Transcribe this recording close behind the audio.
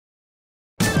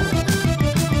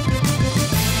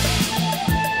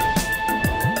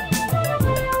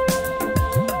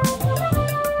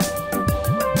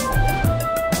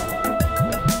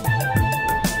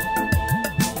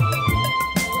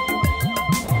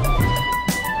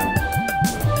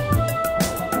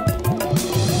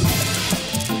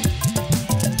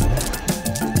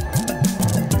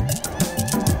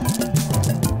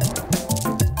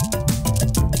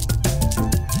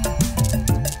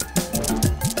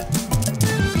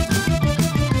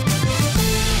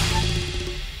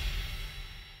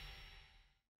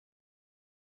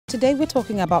Today we're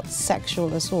talking about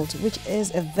sexual assault, which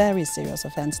is a very serious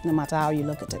offense no matter how you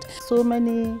look at it. So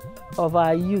many of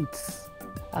our youths,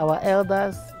 our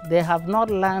elders, they have not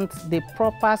learned the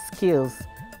proper skills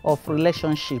of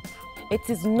relationship. It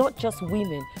is not just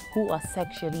women who are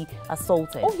sexually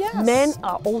assaulted. Oh, yes. Men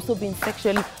are also being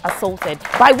sexually assaulted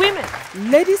by women.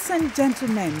 Ladies and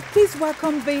gentlemen, please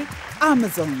welcome the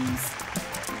Amazons.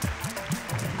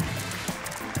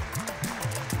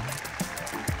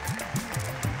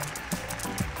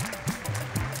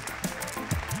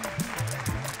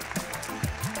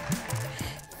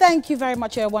 Thank you very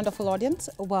much, your wonderful audience.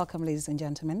 Welcome, ladies and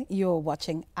gentlemen. You're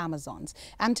watching Amazons.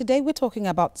 And today we're talking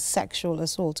about sexual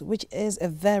assault, which is a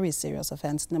very serious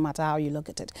offense, no matter how you look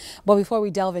at it. But before we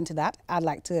delve into that, I'd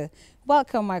like to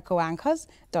welcome my co-anchors,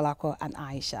 Dolapo and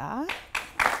Aisha.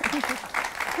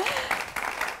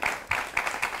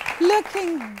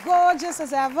 Looking gorgeous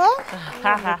as ever.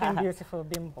 Looking beautiful,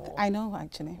 Bimbo. I know,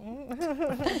 actually.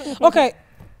 Okay.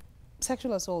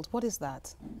 Sexual assault, what is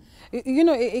that? You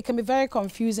know, it can be very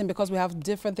confusing because we have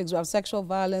different things. We have sexual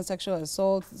violence, sexual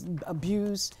assault,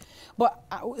 abuse. But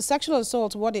sexual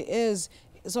assault, what it is,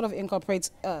 it sort of incorporates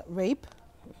rape,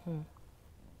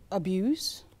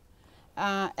 abuse,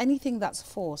 anything that's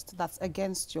forced, that's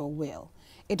against your will.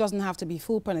 It doesn't have to be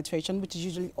full penetration, which is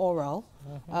usually oral,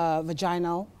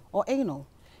 vaginal, or anal.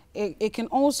 It can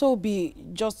also be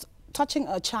just touching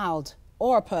a child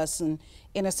or a person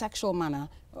in a sexual manner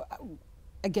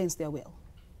against their will.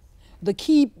 The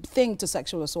key thing to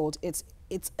sexual assault, it's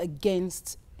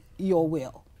against your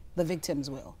will, the victim's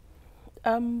will.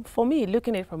 For me,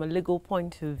 looking at it from a legal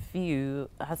point of view,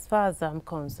 as far as I'm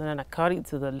concerned, and according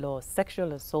to the law,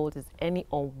 sexual assault is any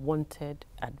unwanted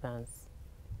advance.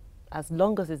 As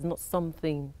long as it's not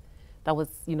something that was,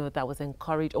 that was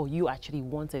encouraged or you actually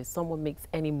wanted, if someone makes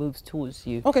any moves towards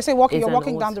you. Okay, say you're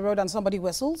walking down the road and somebody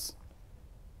whistles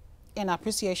in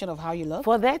appreciation of how you look?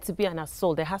 For there to be an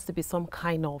assault, there has to be some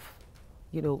kind of,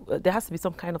 there has to be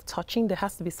some kind of touching, there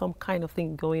has to be some kind of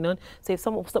thing going on. So if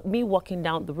me walking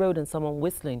down the road and someone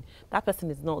whistling, that person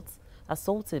is not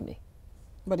assaulting me.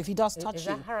 But if he does touch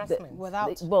you, harassment?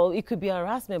 Well, it could be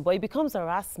harassment, but it becomes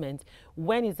harassment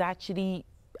when it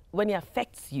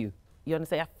affects you. You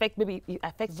understand? Maybe it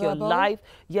affects your life.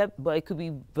 Yeah, but it could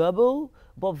be verbal.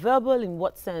 But verbal in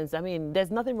what sense? I mean,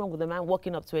 there's nothing wrong with a man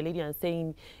walking up to a lady and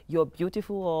saying, "You're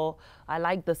beautiful," or "I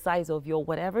like the size of your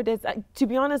whatever." There's, to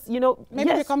be honest, maybe yes,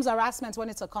 it becomes harassment when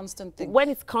it's a constant thing. When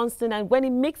it's constant and when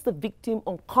it makes the victim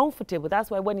uncomfortable.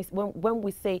 That's why when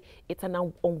we say it's an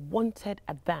unwanted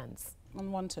advance.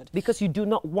 Unwanted. Because you do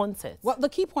not want it. Well, the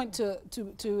key point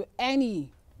to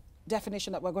any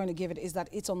definition that we're going to give it is that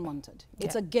it's unwanted. Yeah.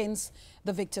 It's against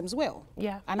the victim's will.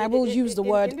 Yeah. And I will use the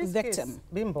word in victim. Case,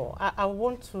 Bimbo, I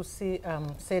want to say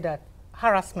that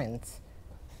harassment,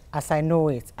 as I know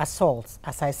it, assault,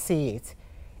 as I see it,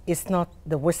 is not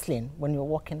the whistling when you're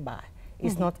walking by.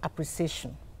 It's not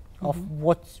appreciation of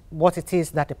what it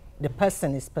is that the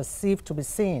person is perceived to be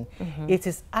saying. It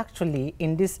is actually,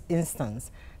 in this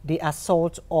instance, the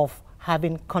assault of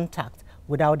having contact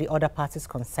without the other party's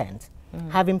consent.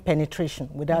 Having penetration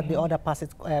without the other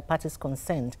party's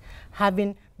consent,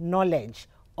 having knowledge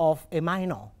of a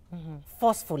minor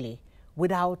forcefully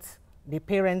without the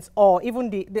parents or even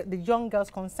the young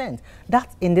girl's consent.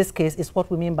 That, in this case, is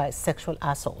what we mean by sexual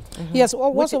assault. Yes,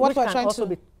 what we're trying can also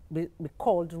be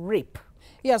called rape.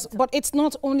 Yes, but it's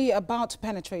not only about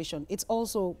penetration. It's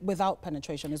also without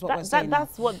penetration is what we're saying.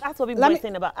 That's what we're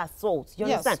saying about assault. You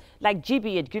understand? Like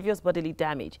GBH, grievous bodily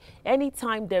damage.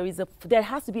 Anytime there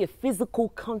has to be a physical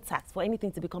contact for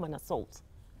anything to become an assault.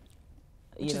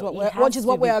 Which is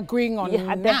what we're agreeing on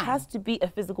now. There has to be a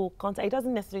physical contact. It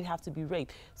doesn't necessarily have to be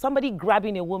rape. Somebody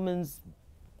grabbing a woman's,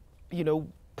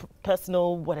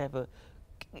 personal whatever.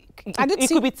 It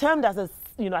could be termed as a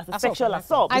sexual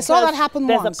assault. I saw that happen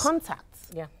once. There's a contact.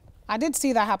 Yeah. I did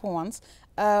see that happen once.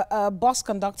 A bus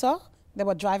conductor, they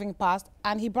were driving past,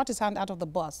 and he brought his hand out of the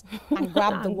bus and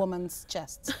grabbed the woman's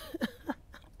chest.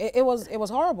 It was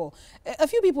horrible. A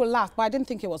few people laughed, but I didn't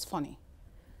think it was funny.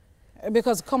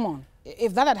 Because, come on,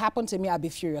 if that had happened to me, I'd be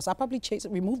furious. I'd probably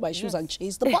remove my shoes and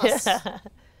chase the bus.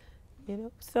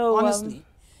 So honestly.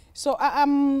 So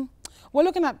we're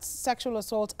looking at sexual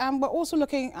assault, and we're also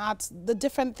looking at the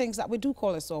different things that we do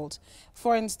call assault.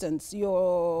 For instance,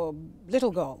 your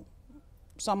little girl,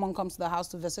 someone comes to the house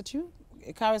to visit you,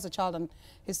 he carries a child and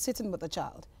he's sitting with the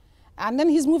child. And then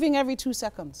he's moving every 2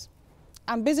 seconds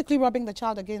and basically rubbing the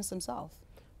child against himself.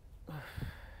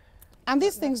 And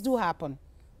these things do happen.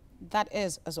 That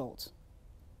is assault.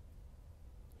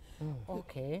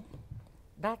 Okay.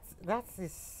 That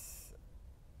is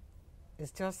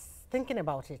It's just thinking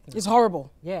about it now. It's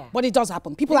horrible. Yeah. But it does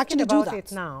happen. People actually do that. Thinking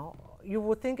about it now, you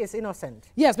would think it's innocent.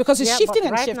 Yes, because it's shifting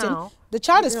and right shifting. Now, the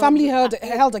child is family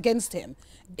held against him.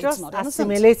 Just it's not innocent.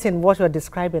 assimilating what you're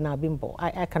describing now, Bimbo,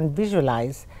 I can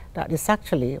visualize that it's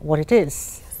actually what it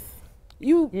is.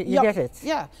 You get it?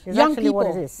 Yeah. It's young actually people,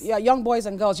 what it is. Yeah, young boys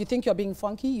and girls, you think you're being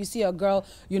funky. You see a girl,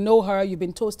 you know her, you've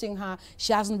been toasting her,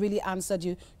 she hasn't really answered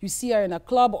you. You see her in a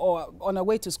club or on her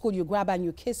way to school, you grab her and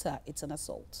you kiss her. It's an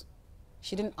assault.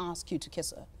 She didn't ask you to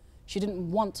kiss her. She didn't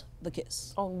want the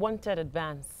kiss. Unwanted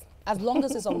advance. As long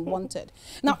as it's unwanted.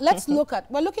 Now, let's look at,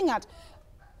 we're looking at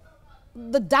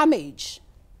the damage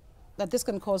that this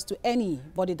can cause to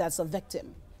anybody that's a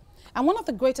victim. And one of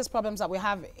the greatest problems that we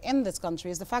have in this country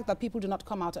is the fact that people do not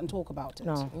come out and talk about it.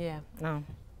 No. Yeah. No.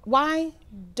 Why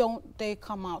don't they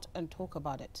come out and talk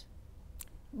about it?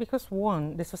 Because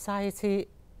one, the society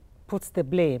puts the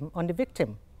blame on the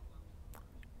victim.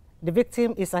 The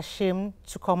victim is ashamed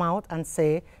to come out and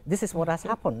say, this is what has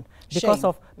happened because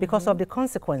of the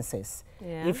consequences.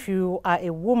 Yeah. If you are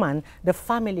a woman, the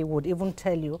family would even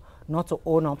tell you not to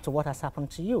own up to what has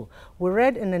happened to you. We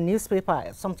read in the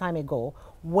newspaper some time ago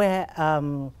where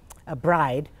a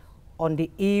bride, on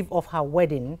the eve of her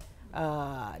wedding,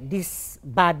 these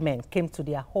bad men came to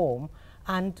their home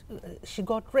and she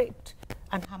got raped,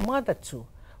 and her mother too.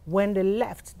 When they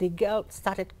left, the girl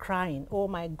started crying, oh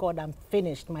my God, I'm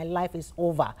finished, my life is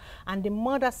over. And the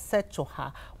mother said to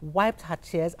her, wiped her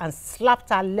tears and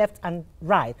slapped her left and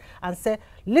right and said,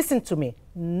 listen to me,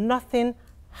 nothing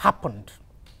happened.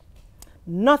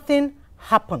 Nothing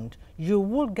happened. You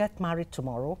will get married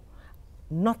tomorrow.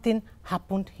 Nothing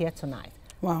happened here tonight.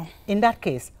 Wow. In that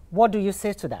case, what do you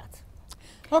say to that?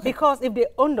 Okay. Because if they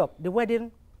owned up, the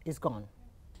wedding is gone.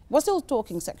 We're still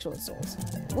talking sexual assault.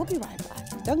 We'll be right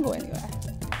back. Don't go anywhere.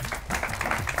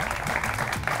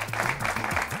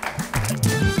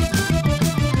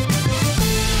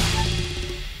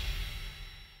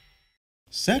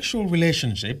 Sexual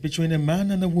relationship between a man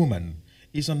and a woman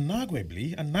is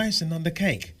unarguably an icing on the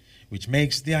cake, which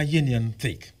makes their union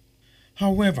thick.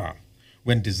 However,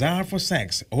 when desire for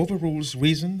sex overrules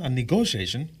reason and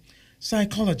negotiation,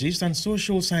 psychologists and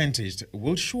social scientists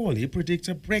will surely predict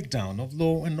a breakdown of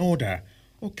law and order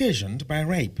occasioned by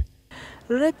rape.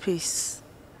 Rape is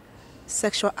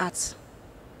sexual acts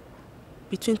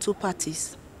between two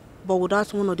parties, but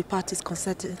without one of the parties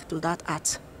consenting to that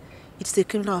act. It's a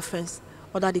criminal offense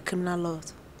under the criminal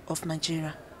laws of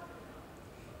Nigeria.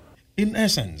 In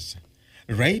essence,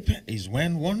 rape is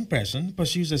when one person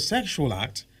pursues a sexual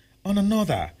act on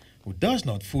another who does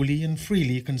not fully and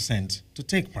freely consent to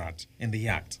take part in the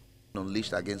act.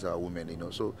 Unleashed against our women,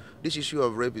 So this issue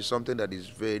of rape is something that is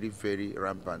very, very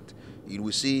rampant.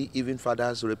 We see even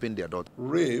fathers raping their daughters.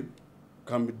 Rape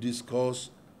can be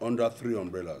discussed under three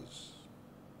umbrellas.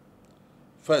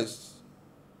 First,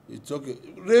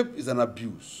 rape is an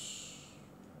abuse.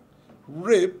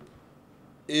 Rape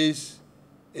is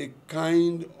a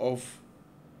kind of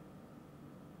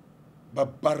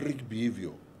barbaric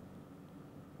behavior.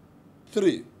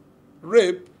 3,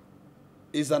 rape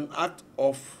is an act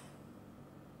of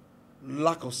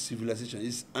lack of civilization.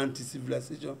 It's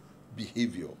anti-civilization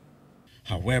behavior.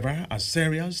 However, as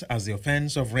serious as the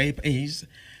offense of rape is,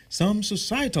 some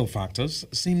societal factors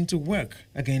seem to work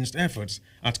against efforts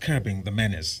at curbing the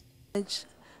menace. That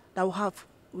we have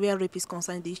where rape is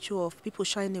concerned, the issue of people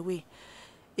shying away.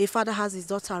 A father has his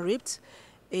daughter raped,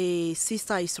 a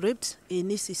sister is raped, a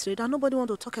niece is raped, and nobody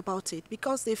wants to talk about it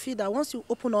because they feel that once you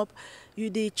open up,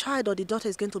 the child or the daughter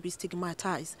is going to be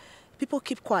stigmatized. People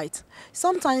keep quiet.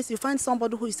 Sometimes you find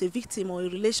somebody who is a victim or a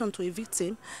relation to a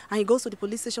victim, and he goes to the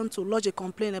police station to lodge a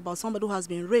complaint about somebody who has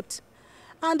been raped.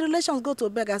 And the relations go to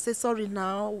beg and say, sorry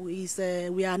now, we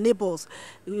are neighbors.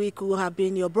 We could have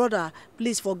been your brother.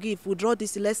 Please forgive. Withdraw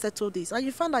this, let's settle this. And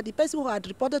you find that the person who had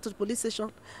reported to the police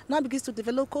station now begins to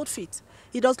develop cold feet.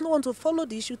 He does not want to follow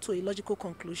the issue to a logical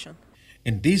conclusion.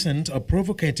 Indecent or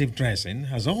provocative dressing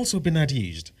has also been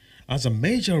adduced as a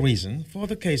major reason for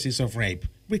the cases of rape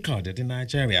recorded in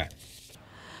Nigeria.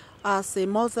 As a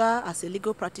mother, as a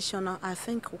legal practitioner, I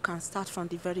think we can start from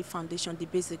the very foundation, the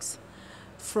basics.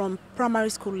 From primary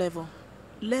school level,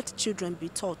 let children be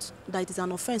taught that it is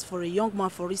an offense for a young man,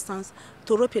 for instance,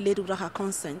 to rape a lady without her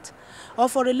consent, or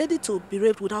for a lady to be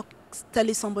raped without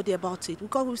telling somebody about it.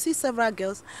 Because we see several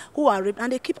girls who are raped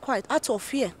and they keep quiet out of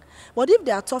fear. But if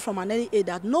they are taught from an early age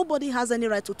that nobody has any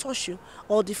right to touch you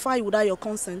or defy you without your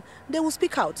consent, they will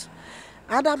speak out.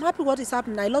 And I'm happy what is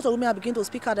happening. A lot of women are beginning to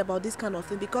speak out about this kind of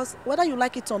thing because whether you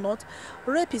like it or not,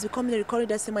 rape is becoming a recurring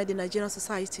decimal in the Nigerian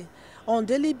society. On a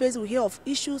daily basis, we hear of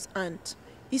issues and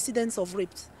incidents of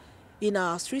rape. in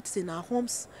our streets, in our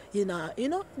homes, in our,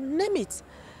 name it.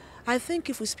 I think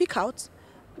if we speak out,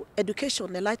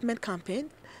 education, enlightenment campaign,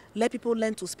 let people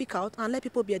learn to speak out and let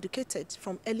people be educated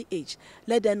from early age.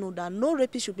 Let them know that no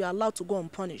rapist should be allowed to go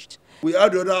unpunished. We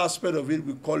have the other aspect of it,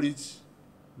 we call it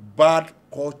bad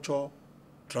culture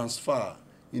transfer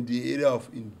in the area of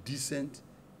indecent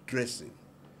dressing,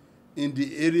 in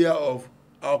the area of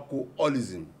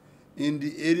alcoholism, in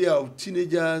the area of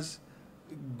teenagers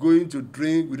going to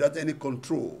drink without any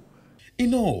control.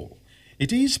 In all,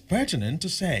 it is pertinent to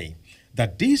say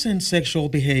that decent sexual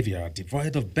behavior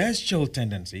devoid of bestial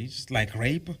tendencies like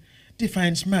rape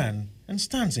defines man and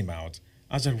stands him out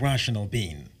as a rational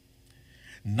being.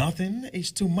 Nothing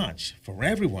is too much for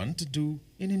everyone to do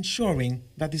in ensuring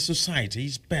that the society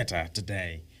is better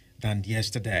today than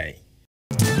yesterday.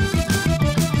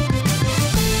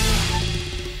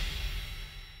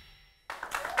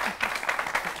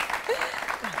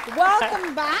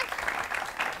 Welcome back.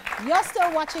 You're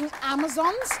still watching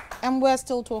Amazons, and we're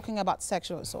still talking about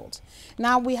sexual assault.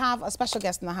 Now, we have a special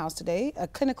guest in the house today, a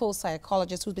clinical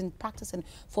psychologist who's been practicing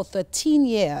for 13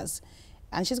 years,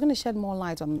 and she's going to shed more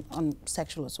light on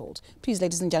sexual assault. Please,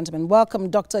 ladies and gentlemen, welcome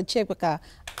Dr. Chiegbuka,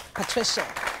 Patricia.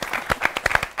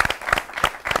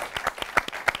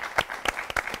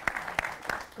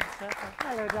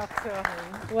 Hello, doctor.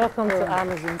 Welcome to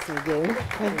Amazons again.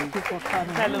 Thank you for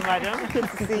coming. Hello, madam. Good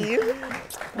to see you.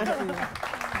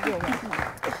 You're welcome.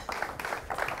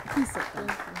 Please sit down.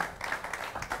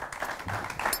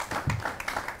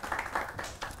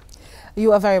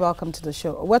 You are very welcome to the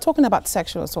show. We're talking about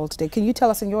sexual assault today. Can you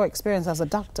tell us, in your experience as a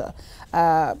doctor,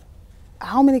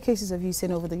 how many cases have you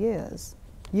seen over the years?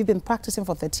 You've been practicing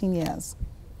for 13 years.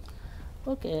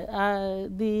 Okay,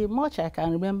 the much I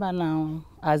can remember now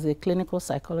as a clinical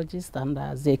psychologist and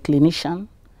as a clinician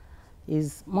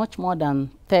is much more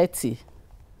than 30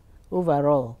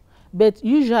 overall. But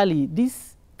usually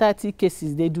these 30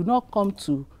 cases, they do not come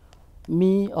to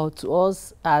me or to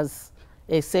us as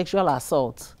a sexual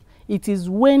assault. It is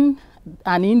when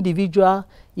an individual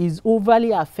is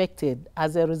overly affected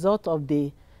as a result of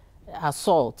the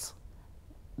assault,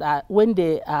 that when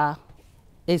they are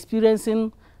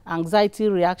experiencing anxiety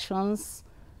reactions,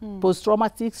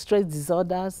 post-traumatic stress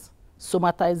disorders,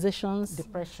 somatizations,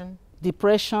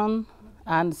 depression,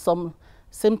 and some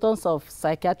symptoms of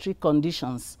psychiatric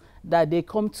conditions that they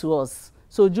come to us.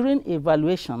 So during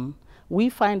evaluation, we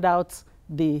find out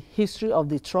the history of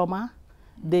the trauma,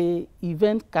 the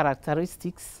event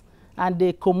characteristics, and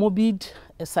the comorbid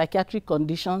psychiatric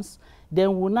conditions.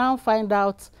 Then we'll now find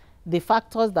out the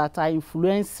factors that are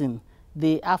influencing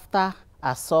the after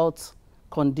assault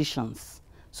conditions.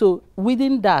 So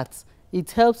within that,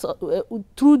 it helps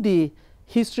through the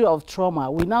history of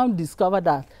trauma. We now discover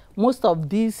that most of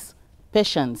these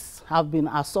patients have been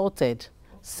assaulted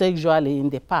sexually in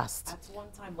the past. At one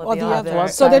time Or the other.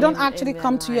 So they don't actually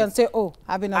come to you and say, oh,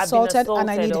 I've been assaulted and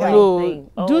I need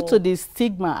help. No, due to the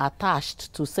stigma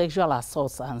attached to sexual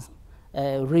assaults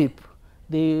and rape,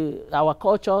 our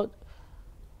culture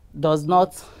does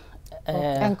not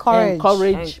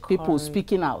encourage people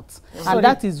speaking out. And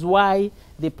that is why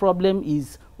the problem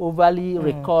is overly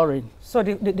recurring. So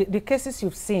the cases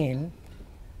you've seen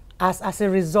as a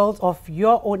result of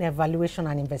your own evaluation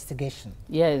and investigation?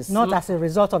 Yes. Not as a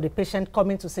result of the patient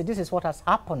coming to say, this is what has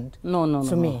happened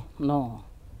to me? No.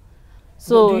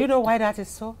 So do you know why that is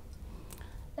so?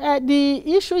 The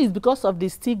issue is because of the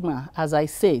stigma, as I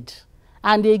said.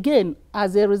 And again,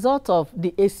 as a result of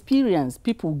the experience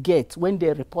people get when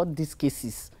they report these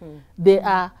cases, they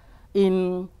are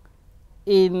in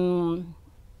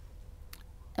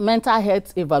mental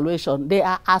health evaluation, they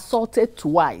are assaulted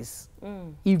twice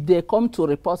if they come to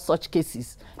report such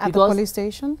cases. At the police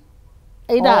station?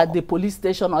 Either at the police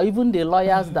station or even the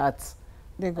lawyers that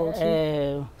they go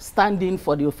to stand in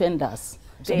for the offenders.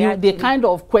 The kind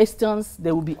of questions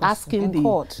they will be asking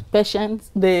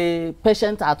the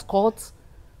patient at court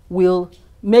will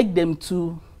make them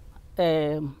to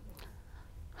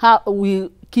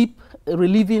will keep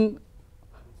reliving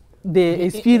the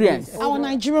experience. Our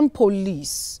Nigerian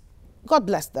police, God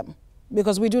bless them,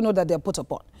 because we do know that they're put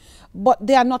upon, but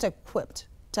they are not equipped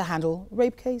to handle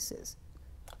rape cases.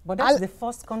 But that's the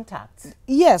first contact.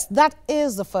 Yes, that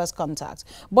is the first contact.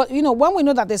 But, you know, when we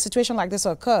know that a situation like this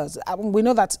occurs, we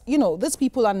know that, you know, these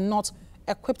people are not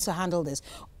equipped to handle this.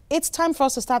 It's time for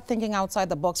us to start thinking outside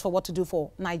the box for what to do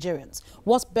for Nigerians.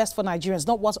 What's best for Nigerians,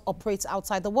 not what operates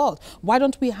outside the world. Why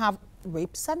don't we have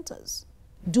rape centers?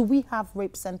 Do we have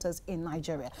rape centers in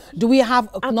Nigeria? Do we have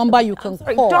a number you can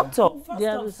call? Doctor, first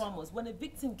and foremost, when a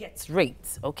victim gets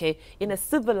raped, okay, in a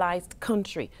civilized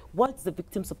country, what's the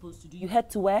victim supposed to do? You head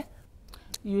to where?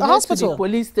 You The head hospital. to the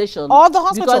police station. Or the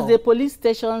hospital. Because the police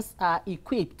stations are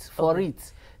equipped for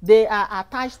it. They are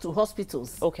attached to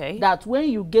hospitals. Okay. That when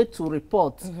you get to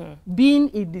report, being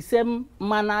in the same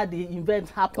manner the event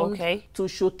happened, to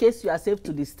showcase yourself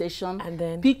to the station, and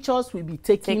then pictures will be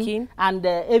taken. And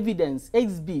the evidence,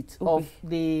 exhibit of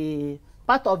the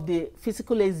part of the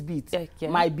physical exhibit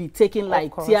might be taken,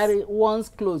 like tearing one's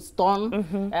clothes torn,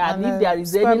 and if there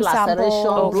is any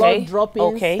laceration, blood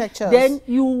droppings, then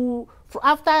you,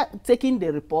 after taking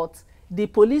the report, the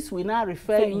police will now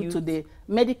refer you to the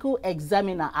medical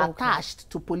examiner attached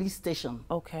to police station.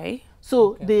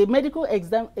 So the medical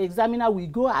examiner will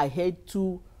go ahead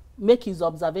to make his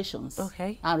observations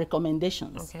and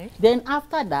recommendations. Then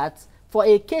after that, for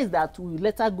a case that will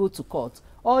later go to court,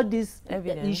 all these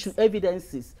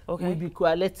evidences will be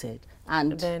collated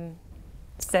and then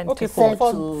sent to court.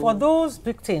 For those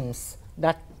victims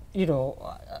that, you know,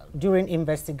 during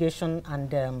investigation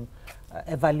and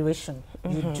evaluation,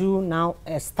 you do now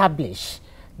establish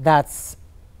that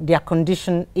their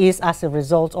condition is as a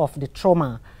result of the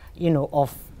trauma, you know,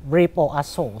 of rape or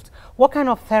assault. What kind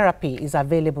of therapy is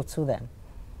available to them?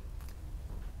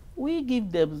 We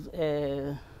give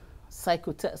them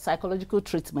psychological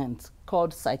treatment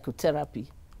called psychotherapy,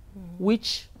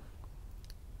 which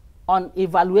on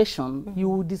evaluation, you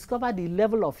will discover the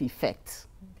level of effect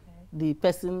the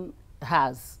person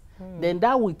has. Then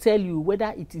that will tell you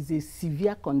whether it is a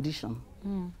severe condition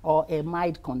or a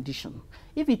mild condition.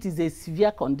 If it is a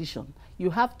severe condition, you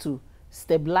have to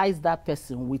stabilize that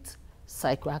person with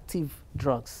psychoactive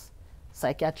drugs,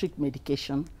 psychiatric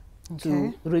medication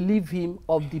to relieve him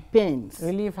of the pains.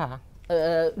 Relieve her.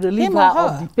 Relieve her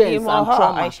of the pains and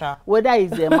trauma, Aisha, whether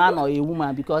it's a man or a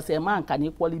woman, because a man can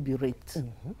equally be raped.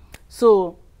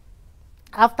 So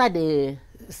after the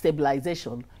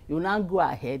stabilization, you now go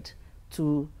ahead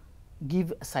to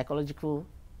give psychological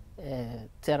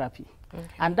therapy.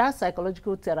 And that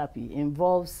psychological therapy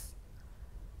involves,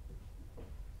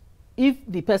 if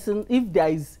there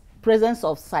is presence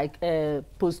of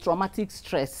post-traumatic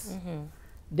stress,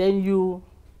 then you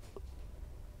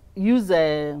use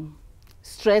a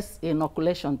stress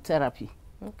inoculation therapy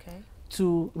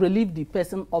to relieve the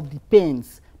person of the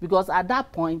pains. Because at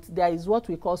that point, there is what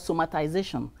we call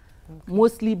somatization,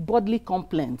 mostly bodily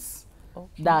complaints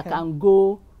that can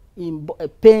go in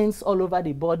pains all over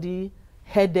the body,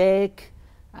 headache,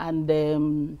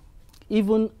 and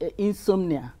even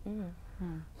insomnia.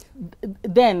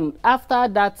 Then after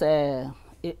that,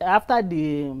 after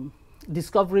the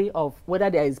discovery of whether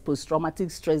there is post-traumatic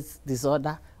stress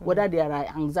disorder, whether there are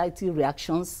anxiety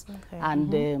reactions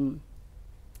and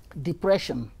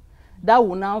depression, that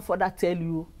will now further tell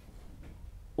you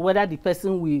whether the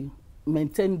person will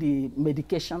maintain the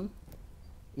medication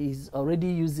is already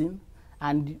using,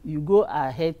 and you go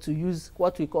ahead to use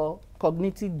what we call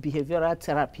cognitive behavioral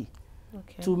therapy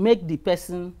to make the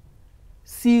person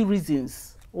see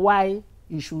reasons why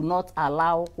you should not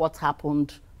allow what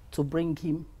happened to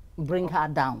bring her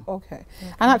down.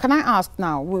 And can I ask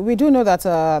now, we do know that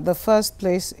the first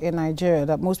place in Nigeria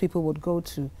that most people would go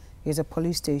to is a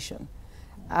police station.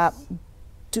 Are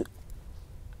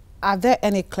there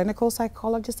any clinical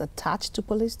psychologists attached to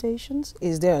police stations?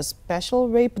 Is there a special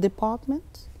rape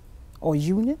department or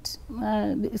unit?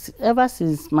 Ever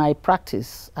since my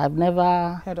practice, I've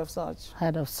never heard of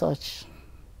such.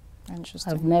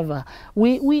 Interesting. I've never.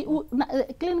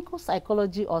 Clinical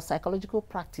psychology or psychological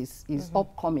practice is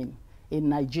upcoming in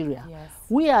Nigeria.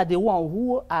 We are the one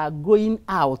who are going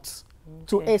out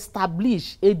to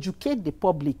establish, educate the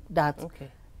public that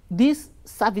these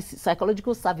services,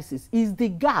 psychological services, is the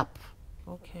gap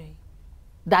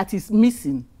that is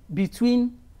missing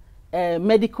between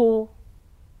medical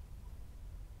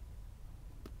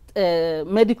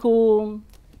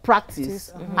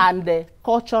practice and the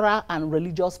cultural and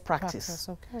religious practice.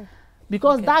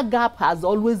 Because that gap has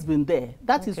always been there.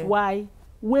 That is why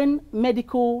when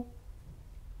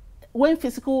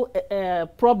physical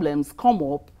problems come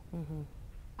up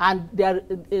and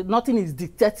nothing is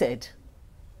dictated,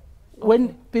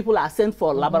 when people are sent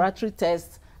for laboratory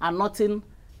tests and nothing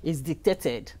is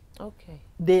dictated,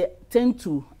 they tend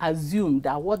to assume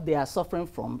that what they are suffering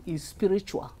from is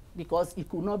spiritual, because it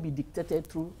could not be dictated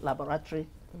through laboratory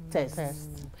tests.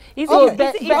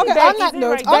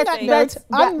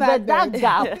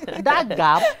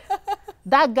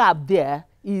 That gap there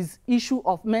is issue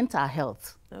of mental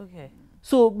health.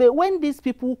 So, but when these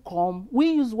people come, we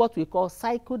use what we call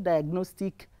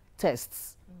psychodiagnostic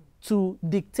tests to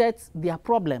dictate their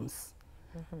problems.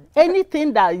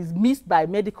 Anything that is missed by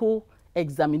medical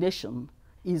examination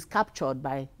is captured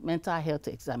by mental health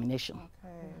examination.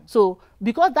 So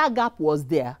because that gap was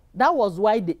there, that was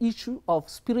why the issue of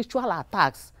spiritual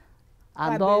attacks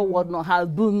and all whatnot has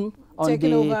been on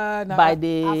by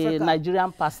the Africa.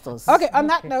 Nigerian pastors. Okay, on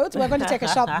that note, we're going to take a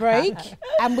short break,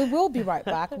 and we will be right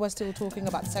back. We're still talking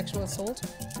about sexual assault.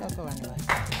 Don't go anywhere.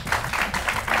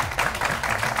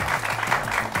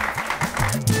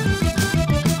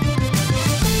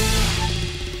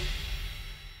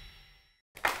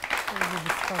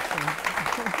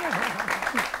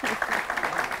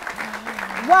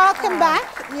 Welcome back.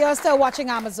 You're still watching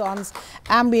Amazons,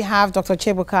 and we have Dr.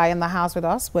 Chiegbuka in the house with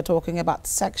us. We're talking about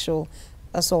sexual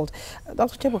assault.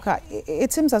 Dr. Chiegbuka,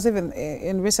 it seems as if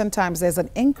in recent times there's an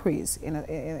increase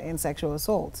in sexual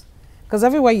assault. Because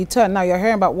everywhere you turn now, you're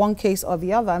hearing about one case or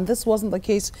the other, and this wasn't the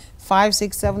case 5,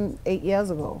 6, 7, 8 years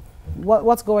ago.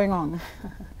 What's going on?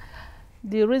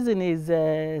 The reason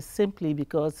is simply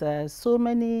because so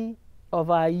many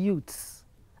of our youths,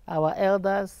 our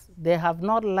elders, they have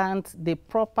not learned the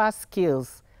proper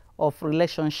skills of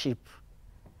relationship.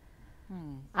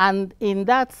 And in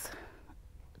that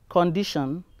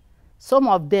condition, some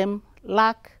of them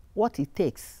lack what it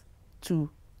takes to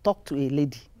talk to a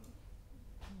lady.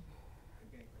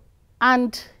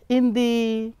 And in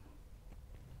the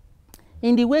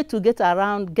way to get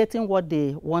around getting what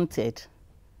they wanted,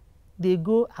 they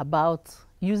go about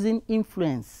using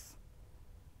influence,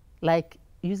 like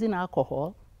using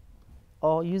alcohol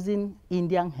or using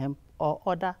Indian hemp or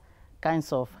other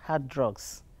kinds of hard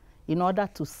drugs in order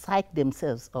to psych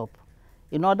themselves up,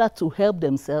 in order to help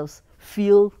themselves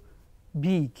feel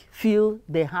big, feel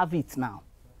they have it now.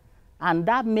 And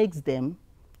that makes them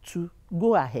to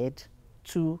go ahead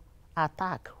to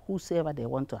attack whosoever they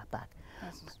want to attack.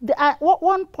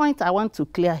 One point I want to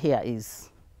clear here is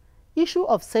issue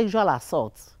of sexual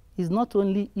assault is not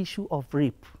only issue of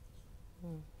rape.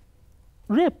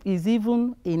 Rape is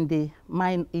even in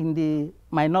the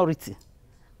minority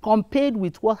compared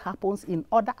with what happens in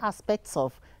other aspects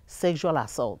of sexual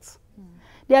assault.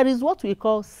 There is what we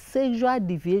call sexual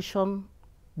deviation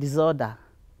disorder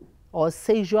or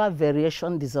sexual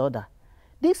variation disorder.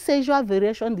 This sexual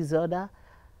variation disorder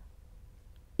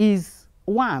is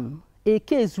a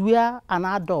case where an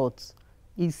adult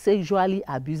is sexually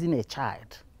abusing a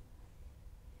child.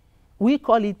 We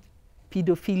call it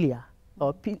pedophilia,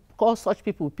 or call such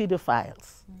people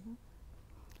pedophiles.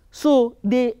 So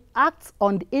they act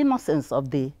on the innocence of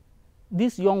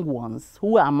these young ones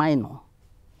who are minor.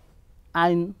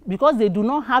 And because they do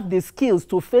not have the skills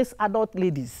to face adult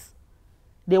ladies,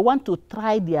 they want to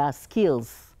try their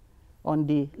skills on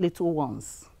the little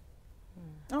ones.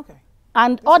 Okay.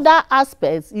 And other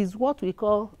aspects is what we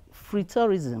call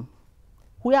freetourism,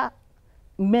 where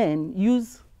men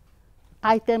use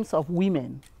items of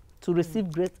women to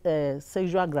receive great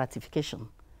sexual gratification.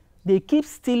 They keep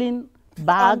stealing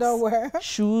bags,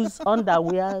 shoes,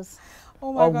 underwears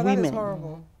of women. That is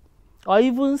horrible. Or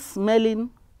even smelling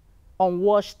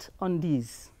unwashed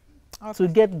undies to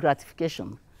get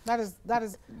gratification.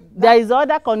 There is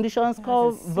other conditions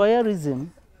called voyeurism,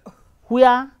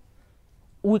 where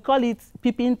we call it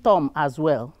peeping Tom as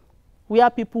well, where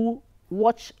people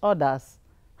watch others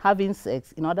having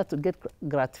sex in order to get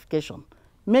gratification.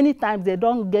 Many times they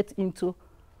don't get into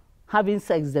having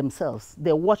sex themselves.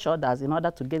 They watch others in order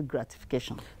to get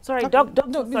gratification. Sorry,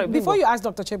 before you ask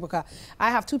Dr. Chiegbuka, I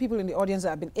have two people in the audience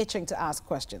that have been itching to ask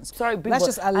questions. Sorry,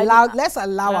 let's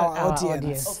allow our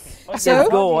audience. Okay. So,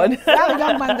 go on. We have a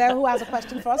young man there who has a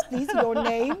question for us. Please, your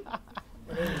name.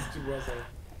 My name is Chibueze.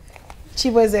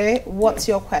 Chibueze, what's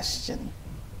your question?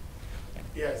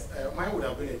 Yes, mine would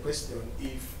have been a question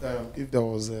if there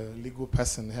was a legal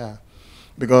person here,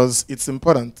 because it's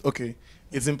important. Okay,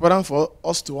 it's important for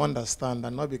us to understand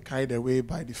and not be carried away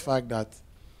by the fact that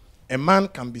a man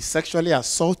can be sexually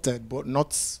assaulted but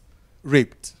not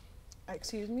raped.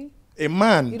 Excuse me? A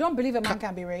man. You don't believe a man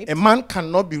can be raped? A man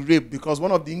cannot be raped because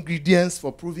one of the ingredients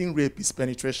for proving rape is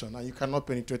penetration, and you cannot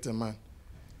penetrate a man.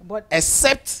 But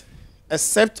except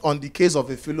on the case of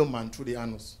a fellow man through the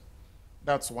anus.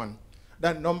 That's one.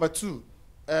 Then number two,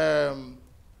 I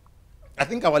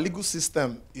think our legal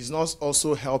system is not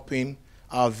also helping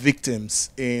our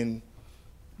victims in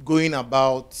going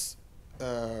about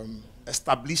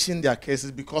establishing their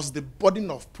cases, because the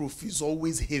burden of proof is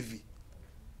always heavy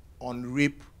on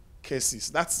rape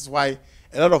cases. That's why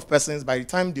a lot of persons, by the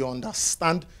time they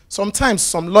understand, sometimes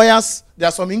some lawyers, there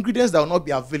are some ingredients that will not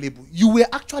be available. You were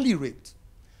actually raped,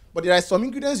 but there are some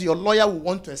ingredients your lawyer will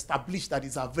want to establish that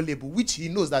is available, which he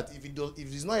knows that if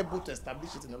he's not able to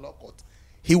establish it in a law court,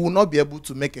 he will not be able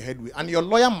to make a headway. And your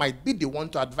lawyer might be the one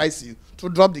to advise you to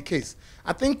drop the case.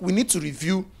 I think we need to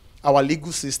review our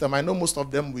legal system. I know most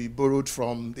of them we borrowed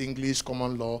from the English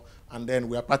common law, and then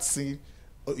we are practicing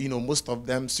you know, most of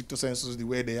them stick to census the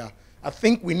way they are. I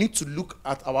think we need to look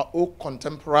at our own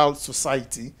contemporary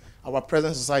society, our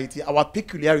present society, our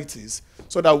peculiarities,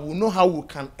 so that we know how we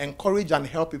can encourage and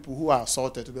help people who are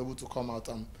assaulted to be able to come out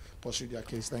and pursue their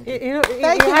case. Thank you.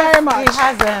 Thank you very much. He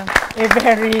has a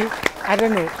very, I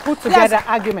don't know, put together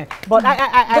argument. But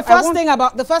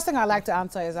the first thing I like to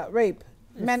answer is that rape,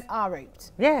 men are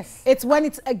raped. Yes. It's when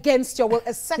it's against your will,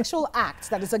 a sexual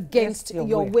act that is against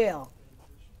your will.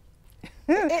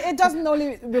 It doesn't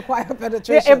only require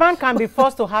penetration. A man can be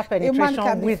forced to have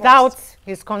penetration without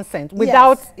his consent,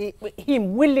 without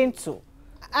him willing to.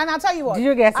 And I'll tell you what, do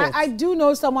you get it? I do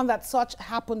know someone that such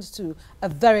happened to a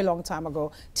very long time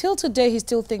ago. Till today, he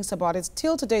still thinks about it.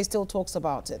 Till today, he still talks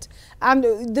about it. And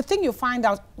the thing you find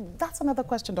out, that's another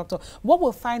question, doctor. What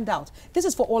we'll find out, this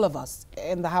is for all of us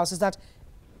in the house, is that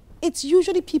it's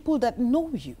usually people that know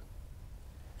you.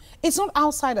 It's not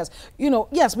outsiders. You know,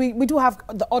 yes, we do have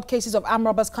the odd cases of armed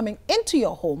robbers coming into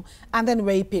your home and then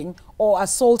raping or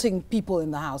assaulting people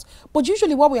in the house. But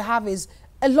usually what we have is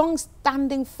a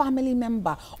long-standing family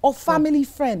member or family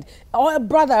friend or a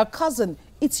brother, a cousin.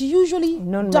 It's usually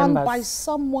done by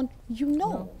someone you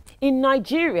know. No. In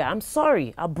Nigeria, I'm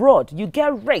sorry, abroad, you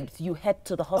get raped, you head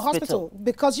to the hospital.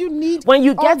 Because you need when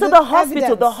you get to the hospital,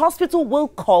 evidence. The hospital will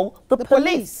call the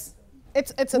police.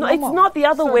 It's no, it's not the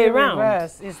other way around.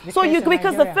 So you,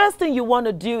 because the first thing you want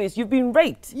to do is you've been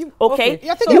raped. Okay?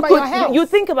 You're thinking about your health. You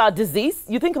think about disease,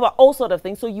 you think about all sort of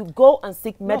things, so you go and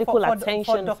seek medical attention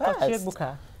for Dr. first.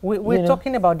 Chiegbuka, we're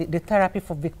talking about the therapy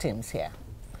for victims here.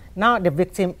 Now the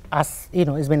victim, has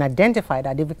been identified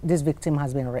that this victim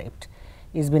has been raped.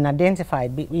 It's been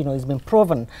identified, it's been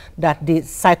proven that the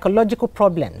psychological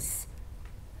problems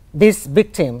this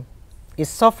victim is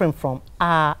suffering from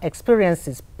are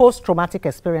experiences, post-traumatic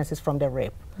experiences from the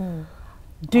rape.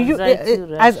 Do you,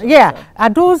 are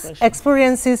those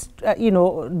experiences,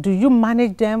 do you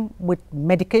manage them with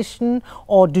medication,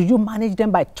 or do you manage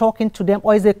them by talking to them,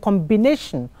 or is it a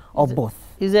combination of both?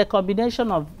 It's a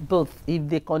combination of both if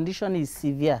the condition is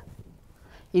severe.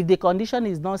 If the condition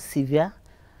is not severe,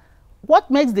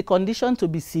 what makes the condition to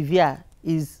be severe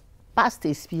is past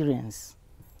experience.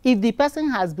 If the person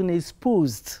has been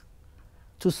exposed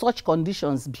to such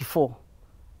conditions before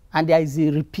and there is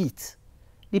a repeat,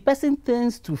 the person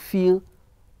tends to feel,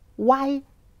 why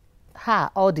her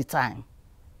all the time?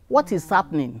 What is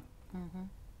happening?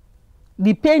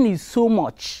 The pain is so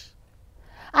much.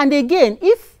 And again,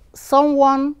 if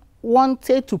someone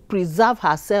wanted to preserve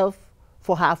herself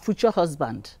for her future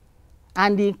husband,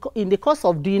 and in the course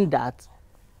of doing that,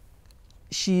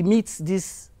 she meets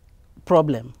this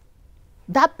problem,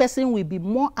 that person will be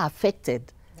more affected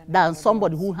than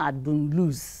somebody who had been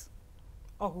loose.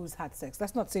 Or who's had sex.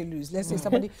 Let's not say loose. Let's say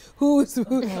somebody who's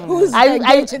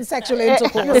engaged in sexual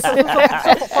intercourse.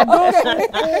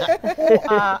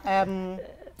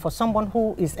 For someone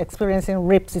who is experiencing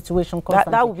rape situation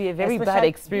constantly. That would be a very bad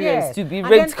experience to be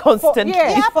raped constantly.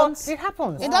 It happens. It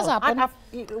happens. It does happen.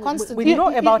 Constantly. We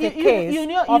know about a case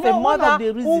of a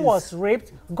mother who was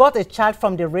raped, got a child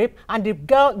from the rape, and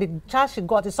the child she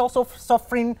got is also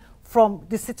suffering from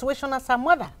the situation as her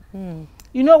mother.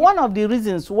 You know, one of the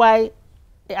reasons why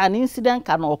an incident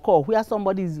can occur where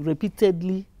somebody is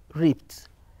repeatedly raped,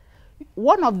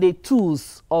 one of the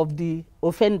tools of the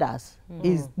offenders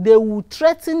is they will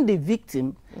threaten the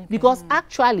victim, because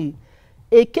actually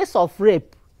a case of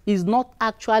rape is not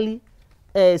actually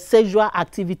sexual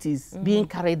activities being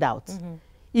carried out.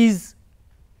 Is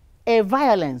a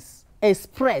violence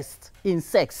expressed in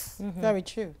sex. Very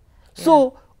true.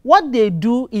 So what they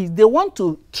do is they want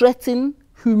to threaten,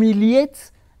 humiliate,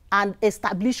 and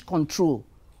establish control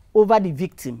over the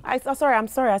victim. I'm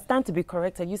sorry, I stand to be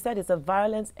corrected. You said it's a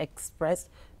violence expressed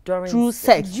during through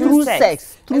sex.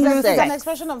 It's an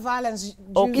expression of violence.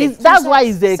 Okay. That's why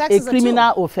it's a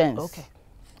criminal offense.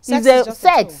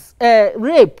 Okay.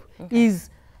 Rape is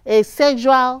a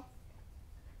sexual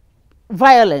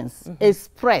violence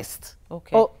expressed.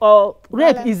 Okay. Or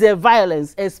rape is a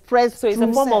violence expressed. So it's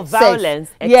a form of violence.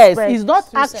 Yes, it's not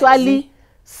actually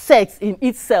sex in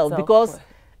itself, because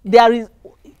there is.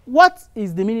 What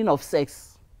is the meaning of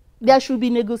sex? There should be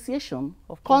negotiation,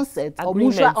 consent, or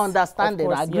mutual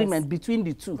understanding, agreement between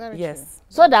the two.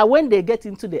 So that when they get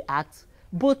into the act,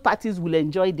 both parties will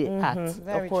enjoy the act.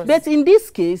 But in this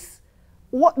case,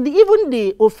 even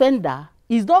the offender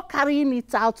is not carrying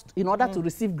it out in order to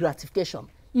receive gratification.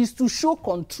 Is to show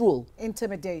control,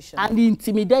 intimidation, and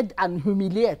intimidate and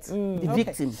humiliate the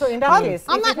victim. So in that case,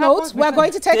 on that note, we're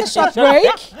going to take a short break.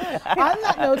 On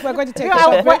that note, we're going to take a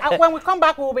short break. When we come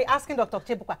back, we will be asking Dr.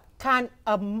 Chiegbuka, can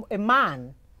a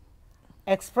man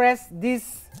express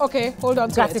this Okay, hold on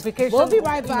to gratification. it. We'll be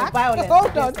right back. Violence.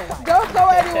 Hold on. Don't go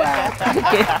anywhere.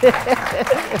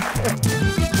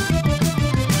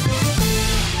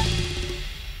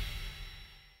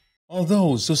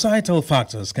 Although societal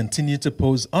factors continue to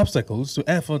pose obstacles to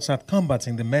efforts at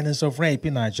combating the menace of rape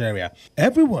in Nigeria,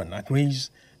 everyone agrees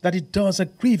that it does a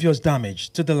grievous damage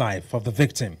to the life of the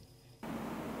victim.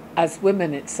 As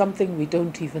women, it's something we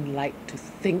don't even like to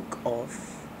think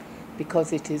of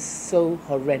because it is so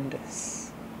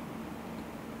horrendous.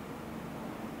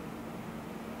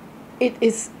 It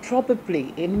is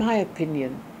probably, in my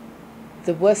opinion,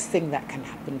 the worst thing that can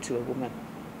happen to a woman.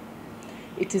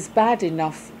 It is bad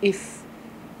enough if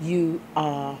you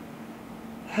are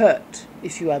hurt,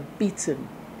 if you are beaten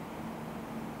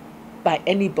by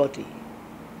anybody.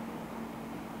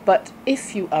 But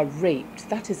if you are raped,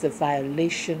 that is a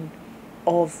violation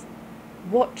of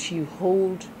what you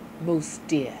hold most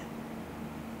dear.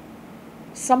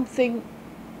 Something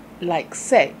like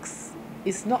sex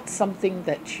is not something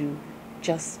that you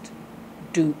just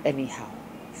do anyhow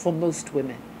for most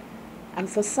women. And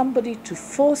for somebody to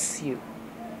force you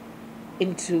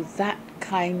into that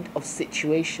kind of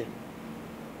situation,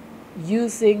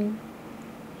 using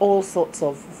all sorts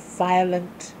of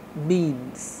violent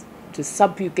means to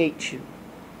subjugate you,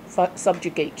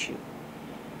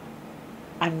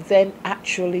 and then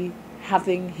actually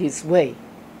having his way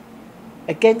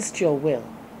against your will,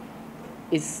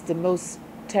 is the most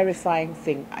terrifying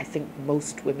thing I think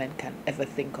most women can ever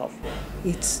think of.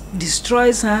 It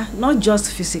destroys her, not just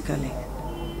physically,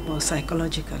 but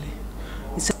psychologically.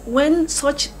 It's when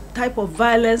such type of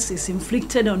violence is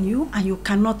inflicted on you and you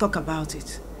cannot talk about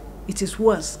it, it is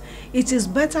worse. It is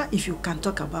better if you can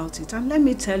talk about it. And let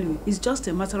me tell you, it's just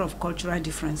a matter of cultural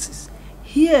differences.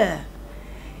 Here,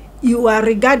 you are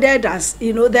regarded as,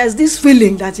 there's this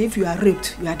feeling that if you are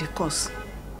raped, you are the cause.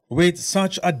 With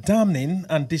such a damning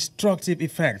and destructive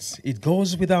effects, it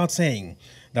goes without saying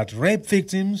that rape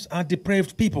victims are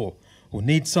depraved people who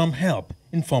need some help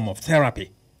in form of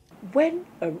therapy. When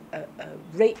a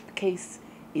rape case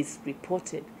is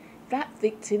reported, that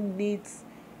victim needs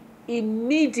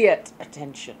immediate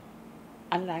attention.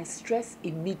 And I stress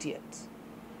immediate.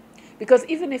 Because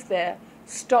even if they're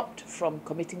stopped from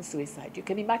committing suicide, you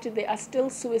can imagine they are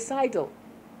still suicidal.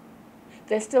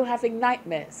 They're still having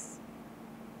nightmares.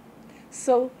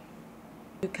 So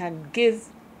you can give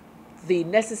the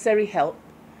necessary help.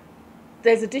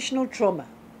 There's additional trauma,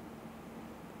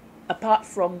 apart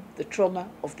from the trauma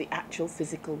of the actual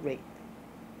physical rape,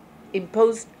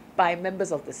 imposed by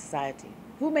members of the society,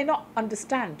 who may not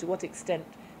understand to what extent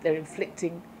they're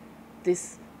inflicting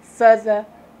this further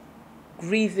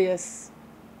grievous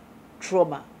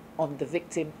trauma on the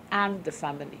victim and the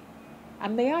family.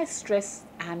 And may I stress,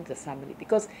 and the family,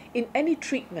 because in any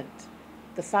treatment,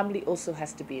 the family also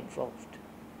has to be involved.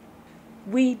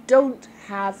 We don't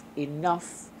have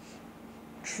enough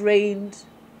trained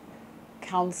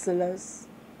counselors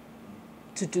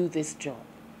to do this job.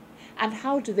 And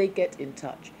how do they get in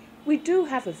touch? We do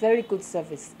have a very good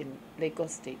service in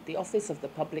Lagos State, the Office of the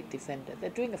Public Defender. They're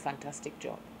doing a fantastic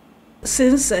job.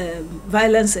 Since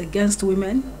violence against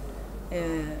women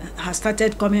has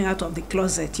started coming out of the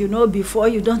closet, before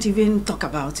you don't even talk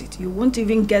about it. You won't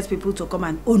even get people to come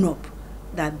and own up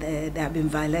that they have been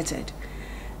violated.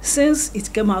 Since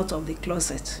it came out of the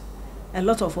closet, a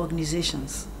lot of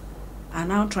organizations are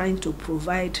now trying to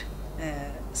provide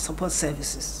support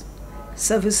services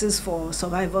for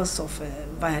survivors of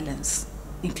violence,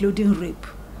 including rape.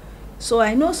 So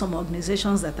I know some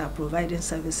organizations that are providing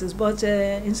services, but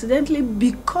incidentally,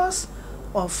 because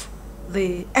of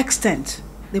the extent,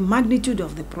 the magnitude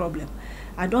of the problem,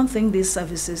 I don't think these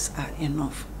services are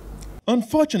enough.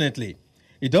 Unfortunately,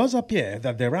 it does appear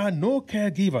that there are no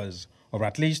caregivers, or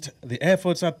at least the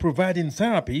efforts at providing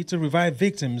therapy to revive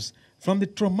victims from the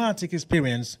traumatic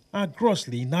experience are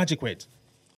grossly inadequate.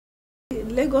 The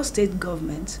Lagos State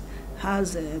government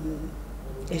has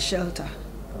a shelter.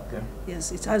 Okay.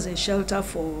 Yes, it has a shelter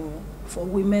for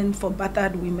women, for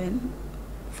battered women,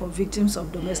 for victims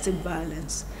of domestic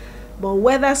violence. But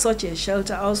whether such a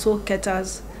shelter also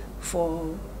caters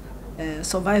for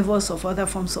survivors of other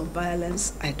forms of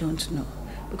violence, I don't know.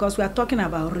 Because we are talking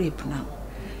about rape now.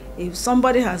 If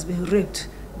somebody has been raped,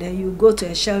 then you go to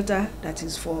a shelter that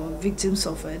is for victims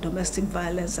of domestic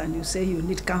violence and you say you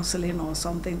need counseling or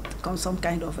something, some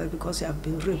kind of because you have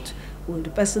been raped. Will the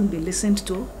person be listened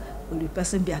to? Will the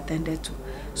person be attended to?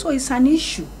 So it's an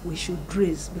issue we should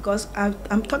raise, because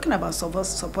I'm talking about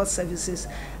support services.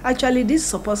 Actually, these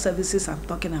support services I'm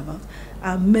talking about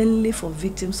are mainly for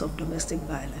victims of domestic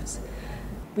violence.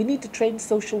 We need to train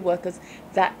social workers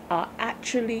that are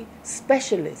actually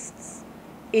specialists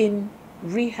in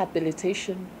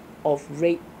rehabilitation of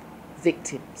rape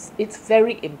victims. It's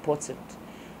very important.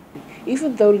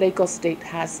 Even though Lagos State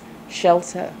has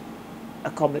shelter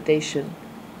accommodation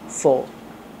for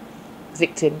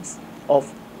victims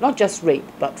of not just rape,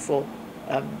 but for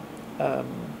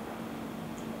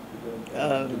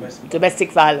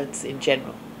domestic violence in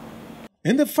general.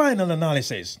 In the final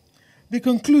analysis, the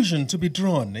conclusion to be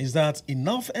drawn is that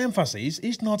enough emphasis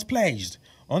is not placed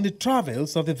on the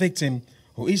travels of the victim,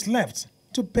 who is left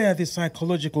to bear the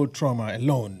psychological trauma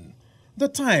alone. The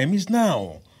time is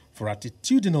now for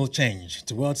attitudinal change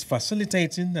towards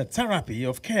facilitating a therapy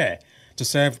of care to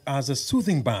serve as a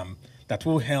soothing balm that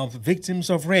will help victims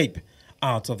of rape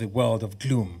out of the world of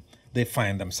gloom they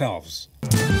find themselves.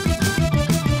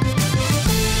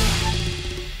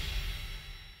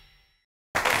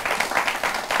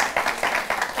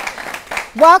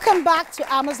 Welcome back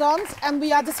to Amazons, and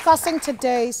we are discussing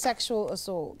today sexual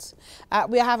assault.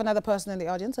 We have another person in the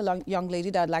audience, a young lady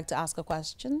that would like to ask a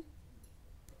question.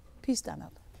 Please stand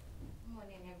up. Good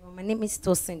morning, everyone. My name is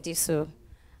Tosin Diso.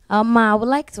 I would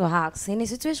like to ask, in a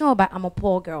situation where I'm a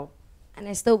poor girl and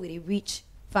I still with a rich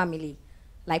family,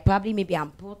 like probably maybe I'm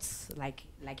both like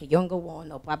a younger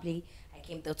one, or probably I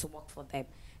came there to work for them,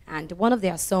 and one of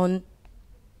their sons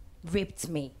raped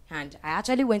me, and I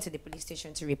actually went to the police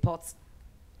station to report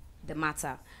the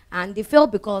matter, and they feel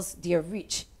because they're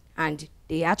rich and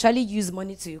they actually use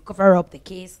money to cover up the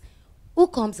case, who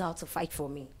comes out to fight for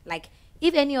me? Like,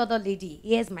 if any other lady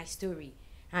hears my story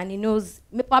and he knows,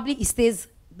 probably he stays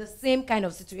the same kind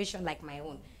of situation like my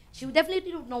own, she would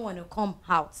definitely not want to come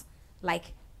out.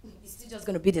 Like, it's still just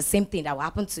going to be the same thing that will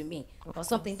happen to me or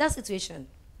something. That situation,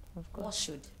 what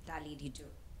should that lady do?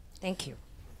 Thank you.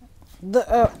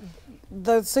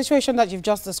 The situation that you've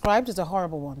just described is a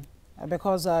horrible one,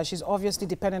 because she's obviously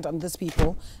dependent on these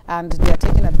people, and they're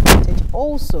taking advantage,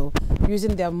 also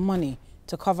using their money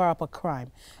to cover up a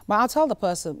crime. But I'll tell the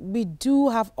person, we do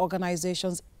have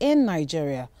organizations in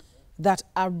Nigeria that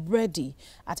are ready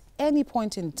at any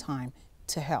point in time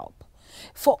to help.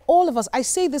 For all of us, I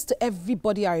say this to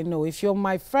everybody I know. If you're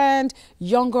my friend,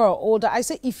 younger or older, I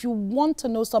say if you want to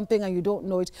know something and you don't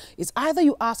know it, it's either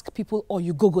you ask people or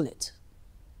you Google it.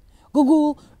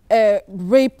 Google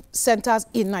rape centers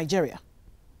in Nigeria.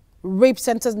 Rape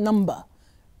centers number.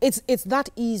 It's that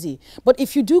easy. But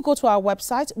if you do go to our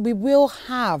website, we will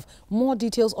have more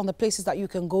details on the places that you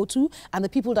can go to and the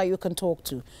people that you can talk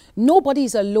to. Nobody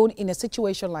is alone in a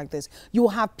situation like this. You will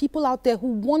have people out there who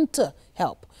want to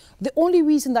help. The only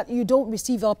reason that you don't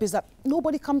receive help is that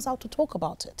nobody comes out to talk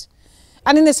about it.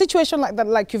 And in a situation like that,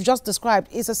 like you've just described,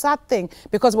 it's a sad thing,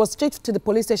 because it was straight to the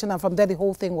police station and from there the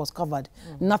whole thing was covered.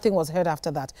 Nothing was heard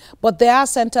after that. But there are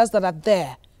centers that are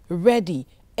there, ready,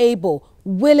 able,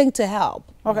 willing to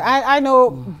help. Okay, I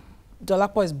know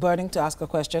Dolapo is burning to ask a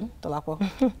question.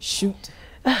 Dolapo, shoot.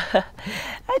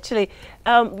 Actually,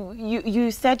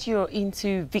 you said you're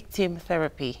into victim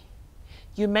therapy.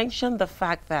 You mentioned the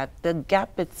fact that the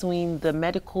gap between the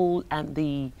medical and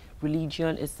the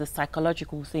religion is the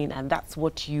psychological thing, and that's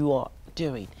what you are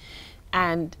doing.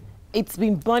 And it's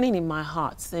been burning in my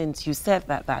heart since you said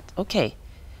that okay,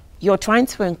 you're trying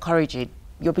to encourage it.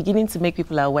 You're beginning to make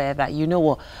people aware that, you know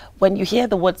what, when you hear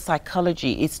the word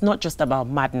psychology, it's not just about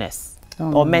madness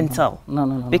or mental. No.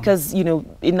 Because, you know,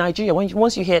 in Nigeria,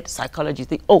 once you hear psychology, you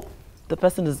think, oh, the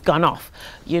person has gone off,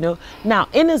 you know. Now,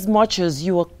 in as much as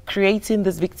you are creating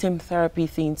this victim therapy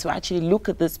thing to actually look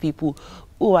at these people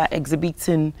who are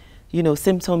exhibiting, you know,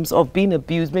 symptoms of being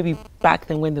abused, maybe back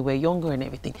then when they were younger and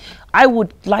everything, I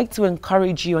would like to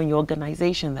encourage you and your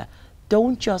organization that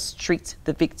don't just treat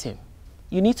the victim.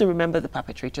 You need to remember the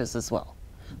perpetrators as well.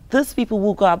 These people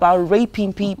will go about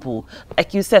raping people.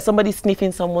 Like you said, somebody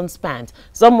sniffing someone's pants,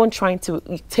 someone trying to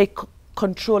take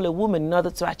control a woman in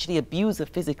order to actually abuse her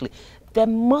physically. There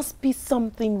must be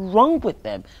something wrong with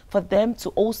them for them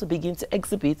to also begin to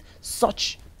exhibit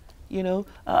such, you know,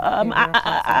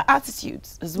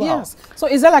 attitudes as well. Yes. So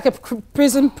is there like a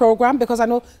prison program? Because I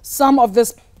know some of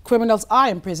these criminals are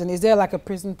in prison. Is there like a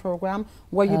prison program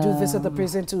where you do visit the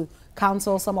prison to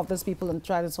counsel some of these people and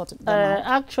try to sort them out?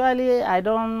 Actually, I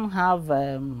don't have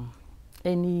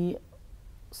any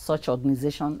such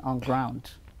organization on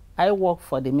ground. I work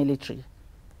for the military.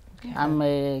 Okay. I'm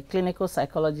a clinical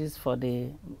psychologist for the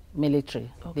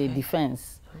military, the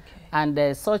defense. Okay.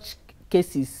 And such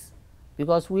cases,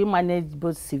 because we manage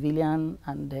both civilian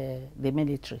and the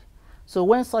military. So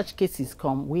when such cases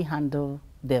come, we handle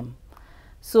them.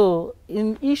 So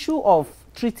in issue of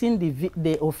treating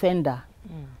the offender,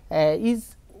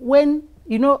 is when,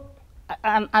 you know,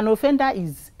 an offender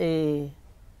is a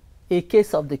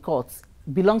case of the courts,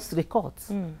 belongs to the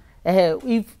courts.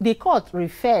 if the court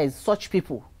refers such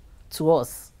people to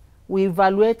us, we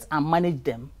evaluate and manage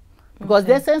them. Because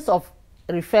the essence of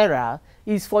referral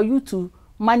is for you to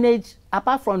manage,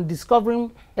 apart from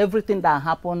discovering everything that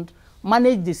happened,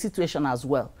 manage the situation as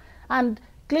well. And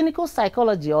clinical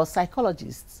psychology or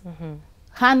psychologists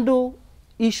handle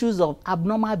issues of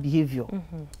abnormal behavior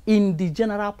in the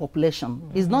general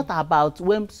population. It's not about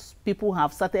when people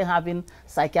have started having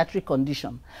psychiatric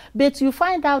condition. But you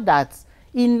find out that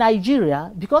in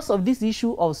Nigeria, because of this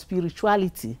issue of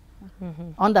spirituality,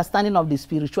 understanding of the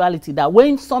spirituality, that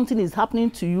when something is happening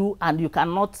to you and you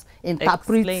cannot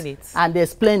interpret and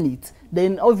explain it,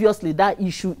 then obviously that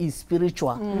issue is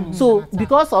spiritual. So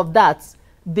because of that,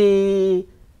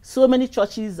 so many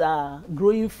churches are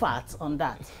growing fat on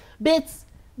that. But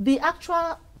the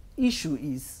actual issue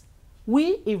is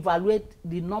we evaluate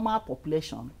the normal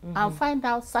population and find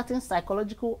out certain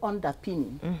psychological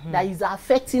underpinning that is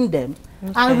affecting them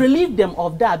and relieve them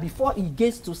of that before it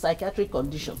gets to psychiatric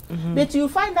condition. But you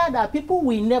find out that people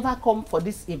will never come for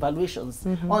these evaluations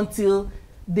until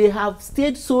they have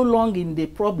stayed so long in the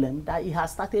problem that it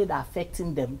has started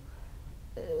affecting them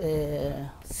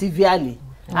severely.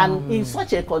 And in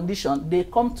such a condition, they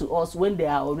come to us when they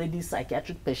are already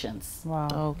psychiatric patients. Wow.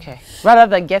 Okay. Rather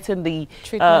than getting the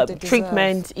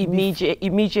treatment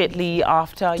immediately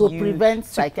after to prevent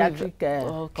psychiatric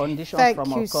conditions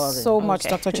from occurring. Thank you so much,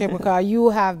 Dr. Chiegbuka. You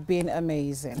have been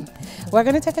amazing. We're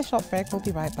going to take a short break. We'll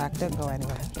be right back. Don't go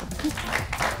anywhere.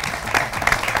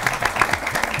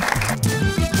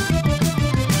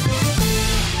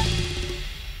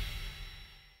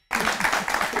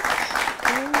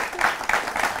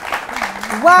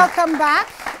 Welcome back.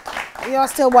 You're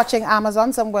still watching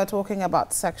Amazons, and we're talking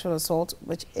about sexual assault,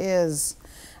 which is,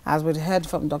 as we heard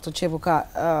from Dr. Chiegbuka,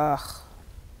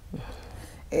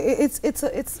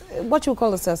 it's what you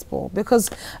call a cesspool. Because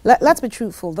let's be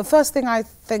truthful. The first thing I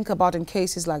think about in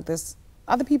cases like this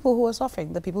are the people who are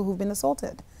suffering, the people who've been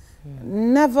assaulted,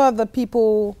 never the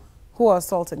people who are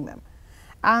assaulting them.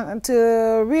 And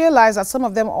to realize that some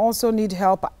of them also need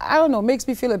help, I don't know, makes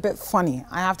me feel a bit funny.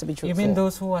 I have to be truthful. You mean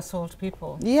those who assault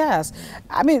people? Yes.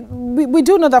 I mean, we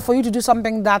do know that for you to do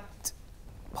something that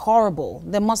horrible,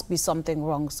 there must be something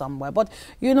wrong somewhere. But,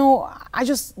 you know, I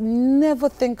just never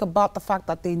think about the fact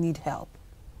that they need help.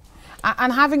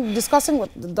 And discussing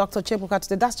with Dr. Chiegbuka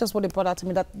today, that's just what it brought out to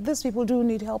me, that these people do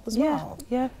need help as well.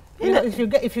 Yeah. You know,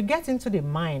 if you get into the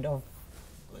mind of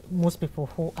most people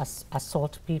who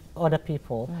assault other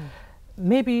people,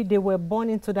 maybe they were born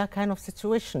into that kind of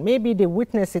situation. Maybe they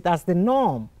witnessed it as the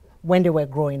norm when they were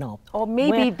growing up. Or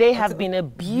maybe they have been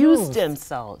abused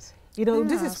themselves. You know,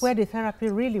 this is where the therapy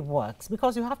really works,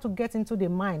 because you have to get into the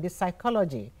mind, the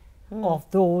psychology of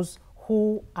those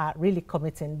who are really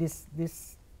committing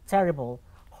this terrible,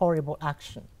 horrible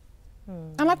action.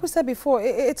 And like we said before,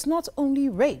 it's not only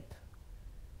rape.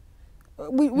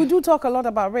 We do talk a lot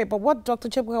about rape, but what Dr.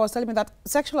 Chiegbuka was telling me, that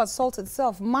sexual assault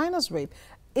itself, minus rape,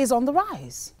 is on the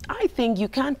rise. I think you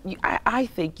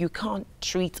can't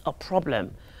treat a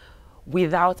problem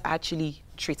without actually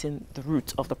treating the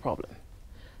root of the problem,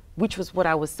 which was what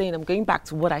I was saying. I'm going back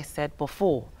to what I said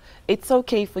before. It's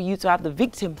okay for you to have the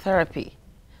victim therapy.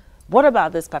 What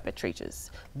about these perpetrators?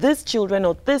 These children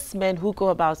or these men who go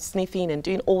about sniffing and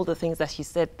doing all the things that she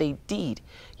said they did,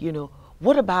 you know,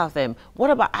 what about them?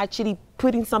 What about actually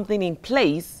putting something in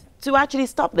place to actually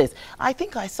stop this? I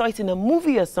think I saw it in a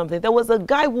movie or something. There was a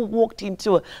guy who walked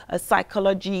into a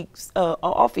psychology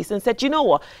office and said, you know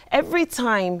what, every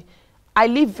time I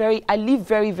live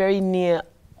very, very near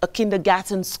a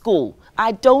kindergarten school.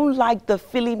 I don't like the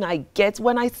feeling I get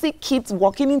when I see kids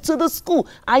walking into the school.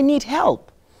 I need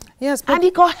help. Yes, but and he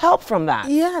got help from that.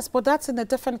 Yes, but that's in a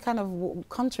different kind of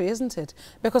country, isn't it?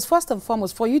 Because first and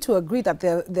foremost, for you to agree that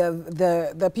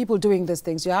they're people doing these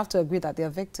things, you have to agree that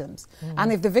they're victims.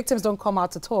 And if the victims don't come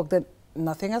out to talk, then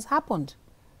nothing has happened.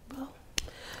 Well,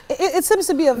 it seems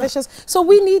to be a vicious... So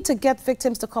we need to get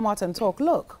victims to come out and talk.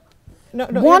 Look.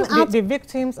 The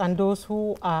victims and those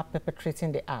who are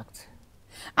perpetrating the act.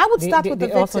 I would start with the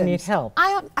victims. They also need help.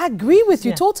 I agree with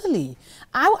you totally.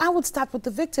 I would start with the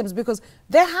victims, because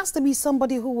there has to be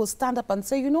somebody who will stand up and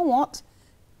say, you know what?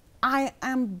 I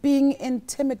am being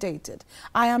intimidated.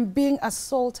 I am being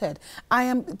assaulted.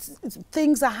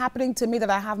 Things are happening to me that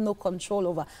I have no control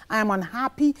over. I am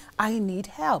unhappy. I need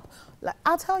help. Like,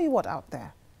 I'll tell you what out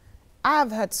there.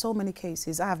 I've heard so many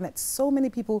cases. I have met so many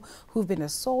people who've been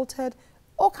assaulted.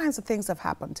 All kinds of things have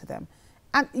happened to them.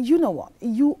 And you know what?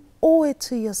 You owe it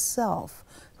to yourself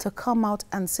to come out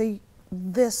and say,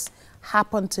 this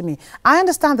happened to me. I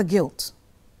understand the guilt.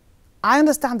 I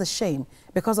understand the shame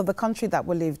because of the country that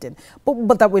we lived in,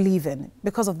 but that we live in,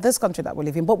 because of this country that we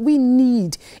live in. But we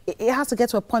need, it has to get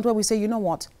to a point where we say, you know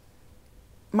what?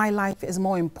 My life is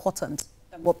more important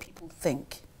than what people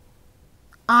think.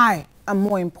 I am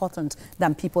more important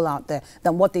than people out there,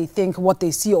 than what they think, what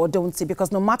they see or don't see,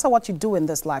 because no matter what you do in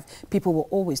this life, people will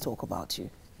always talk about you.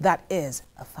 That is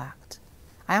a fact.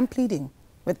 I am pleading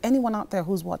with anyone out there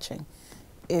who's watching,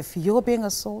 if you're being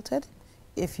assaulted,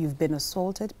 if you've been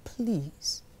assaulted,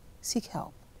 please seek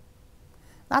help.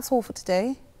 That's all for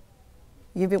today.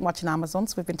 You've been watching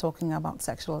Amazons. We've been talking about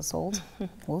sexual assault.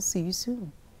 We'll see you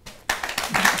soon.